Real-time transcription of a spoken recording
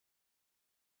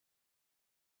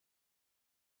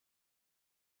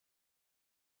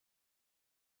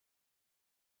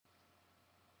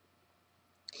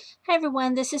Hi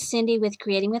everyone, this is Cindy with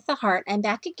Creating with the Heart. I'm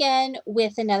back again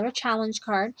with another challenge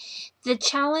card. The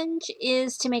challenge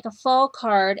is to make a fall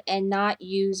card and not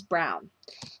use brown.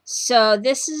 So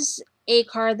this is a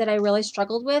card that I really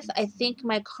struggled with. I think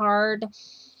my card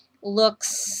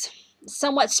looks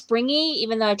somewhat springy,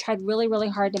 even though I tried really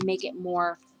hard to make it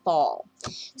more fall.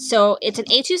 So it's an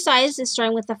A2 size. It's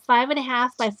starting with a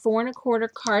 5.5 by 4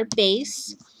 1/4 card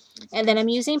base. And then I'm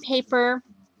using paper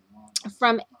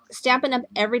from Stampin' Up!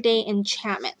 Everyday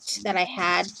Enchantment that I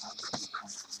had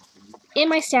in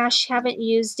my stash. Haven't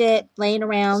used it, laying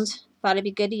around. Thought it'd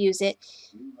be good to use it.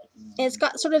 It's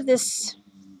got sort of this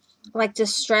like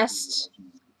distressed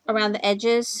around the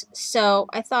edges, so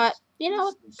I thought, you know,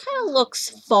 it kind of looks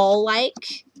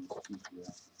fall-like.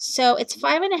 So it's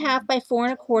 5.5 by 4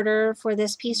 1/4 for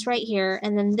this piece right here,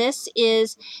 and then this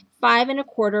is 5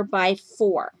 1/4 by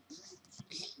 4.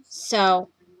 So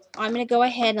I'm going to go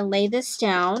ahead and lay this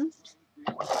down.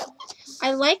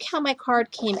 I like how my card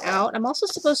came out. I'm also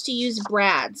supposed to use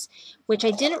brads, which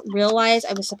I didn't realize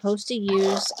I was supposed to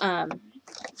use. I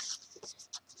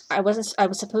was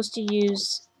supposed to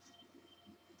use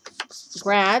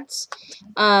brads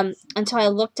until I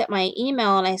looked at my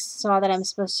email and I saw that I'm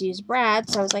supposed to use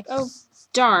brads. So I was like, oh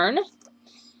darn!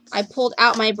 I pulled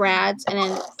out my brads, and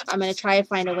then I'm going to try to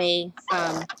find a way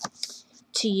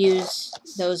to use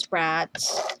those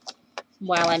brads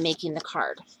while I'm making the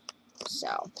card.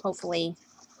 So hopefully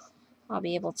I'll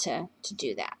be able to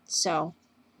do that. So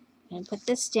I'm going to put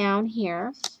this down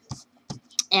here.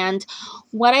 And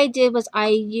what I did was I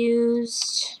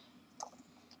used,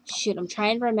 shoot, I'm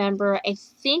trying to remember. I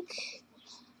think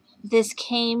this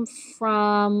came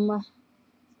from,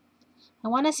 I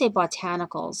want to say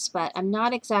Botanicals, but I'm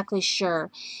not exactly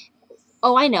sure.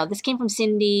 Oh, I know. This came from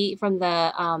Cindy, from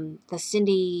the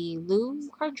Cindy Lou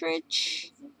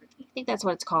cartridge. I think that's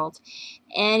what it's called.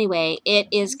 Anyway, it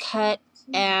is cut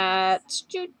at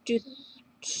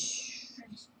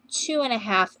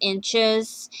 2.5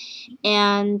 inches,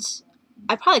 and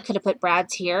I probably could have put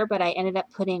brads here, but I ended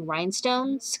up putting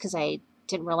rhinestones because I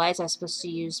didn't realize I was supposed to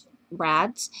use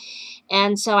brads.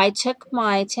 And so I took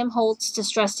my Tim Holtz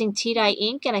Distressing Tea Dye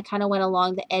ink, and I kind of went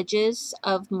along the edges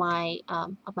of my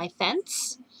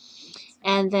fence.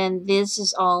 And then this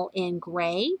is all in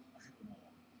gray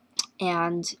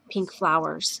and pink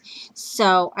flowers.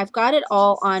 So I've got it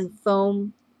all on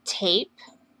foam tape.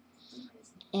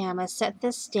 And I'm going to set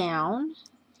this down.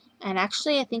 And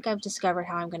actually, I think I've discovered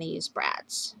how I'm going to use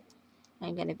brads. I'm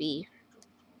not going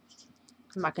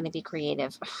to be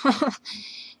creative.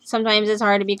 Sometimes it's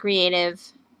hard to be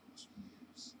creative.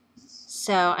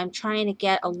 So I'm trying to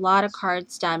get a lot of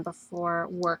cards done before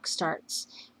work starts.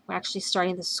 We're actually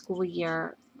starting the school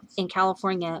year in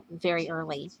California very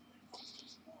early.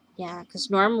 Yeah, because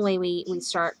normally we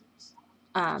start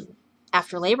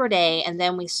after Labor Day, and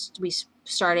then we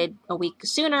started a week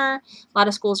sooner. A lot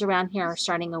of schools around here are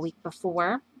starting a week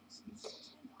before.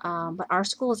 But our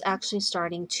school is actually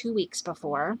starting 2 weeks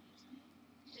before.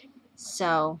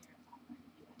 So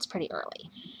it's pretty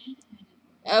early.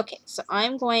 Okay, so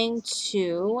I'm going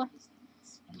to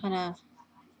kind of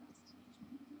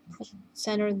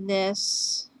center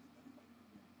this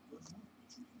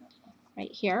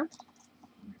right here.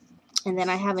 And then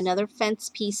I have another fence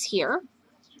piece here.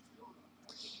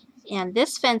 And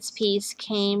this fence piece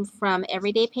came from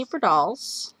Everyday Paper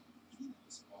Dolls.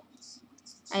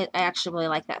 I actually really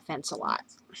like that fence a lot.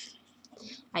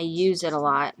 I use it a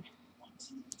lot.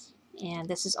 And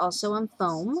this is also on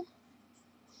foam.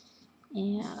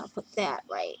 And I'll put that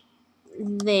right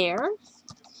there.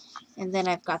 And then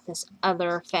I've got this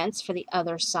other fence for the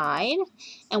other side.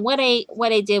 And what I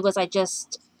did was I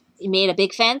just made a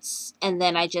big fence, and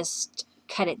then I just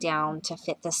cut it down to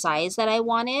fit the size that I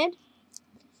wanted.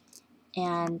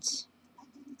 And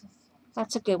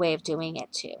that's a good way of doing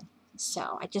it too.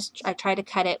 So I tried to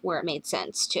cut it where it made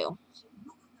sense too.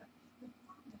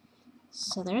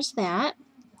 So there's that.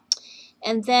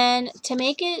 And then to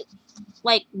make it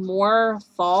like more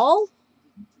fall,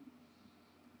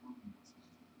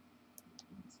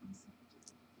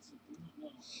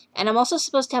 and I'm also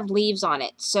supposed to have leaves on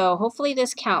it. So hopefully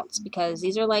this counts, because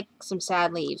these are like some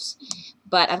sad leaves.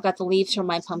 But I've got the leaves from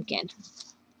my pumpkin.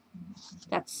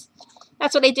 That's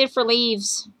what I did for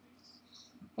leaves.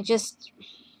 I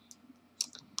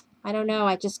don't know,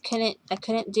 I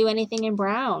couldn't do anything in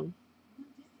brown.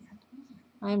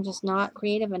 I'm just not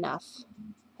creative enough,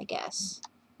 I guess.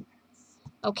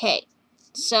 Okay,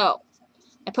 so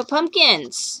I put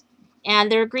pumpkins,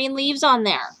 and there are green leaves on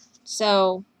there.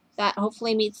 So that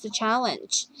hopefully meets the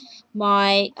challenge.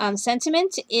 My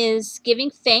sentiment is giving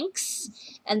thanks,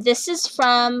 and this is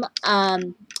from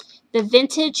the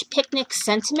Vintage Picnic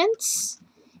Sentiments.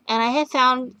 And I have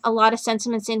found a lot of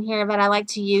sentiments in here that I like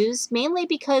to use, mainly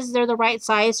because they're the right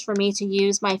size for me to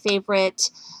use. My favorite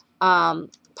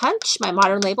punch, my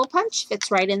Modern Label punch,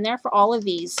 fits right in there for all of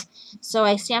these. So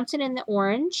I stamped it in the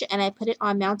orange and I put it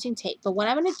on mounting tape. But what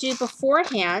I'm going to do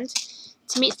beforehand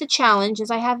to meet the challenge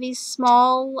is I have these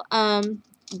small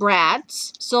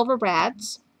brads, silver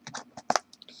brads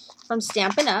from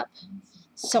Stampin' Up.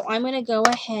 So I'm going to go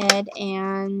ahead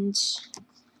and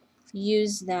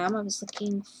use them. I was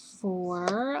looking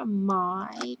for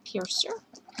my piercer.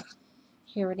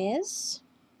 Here it is.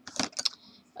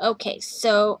 Okay,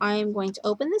 so I'm going to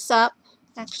open this up.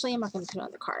 Actually, I'm not going to put it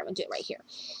on the card. I'm going to do it right here.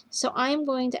 So I'm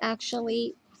going to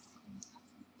actually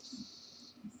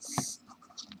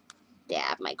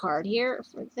stab my card here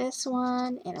for this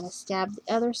one, and I'm going to stab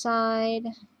the other side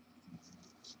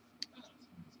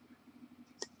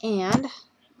and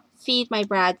feed my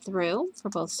brad through for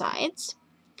both sides.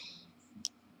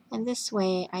 And this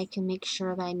way I can make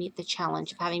sure that I meet the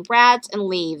challenge of having brads and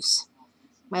leaves.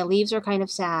 My leaves are kind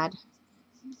of sad.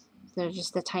 They're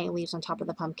just the tiny leaves on top of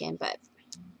the pumpkin, but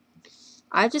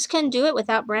I just couldn't do it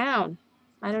without brown.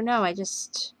 I don't know, I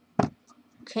just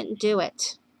couldn't do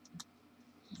it.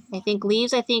 I think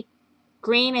leaves, I think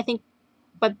green, I think,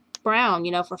 but brown,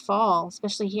 you know, for fall,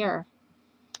 especially here.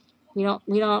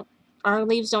 Our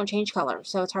leaves don't change color,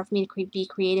 so it's hard for me to be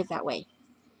creative that way.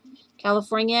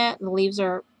 California, the leaves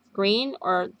are green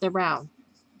or they're brown.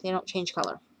 They don't change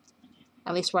color,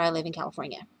 at least where I live in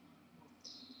California.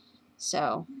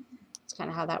 So that's kind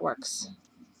of how that works.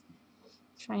 I'm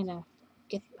trying to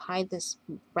hide this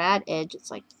brad edge.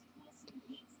 It's like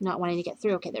not wanting to get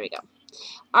through. Okay, there we go.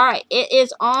 All right, it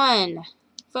is on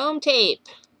foam tape.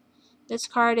 This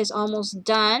card is almost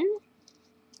done.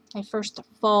 My first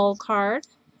fall card.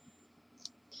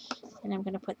 And I'm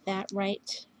going to put that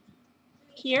right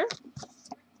here.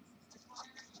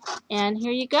 And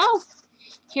here you go.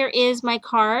 Here is my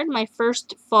card, my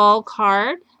first fall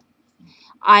card.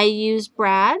 I used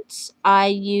brads, I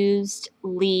used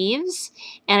leaves,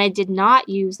 and I did not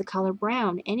use the color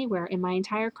brown anywhere in my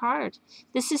entire card.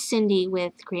 This is Cindy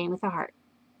with Creating with a Heart.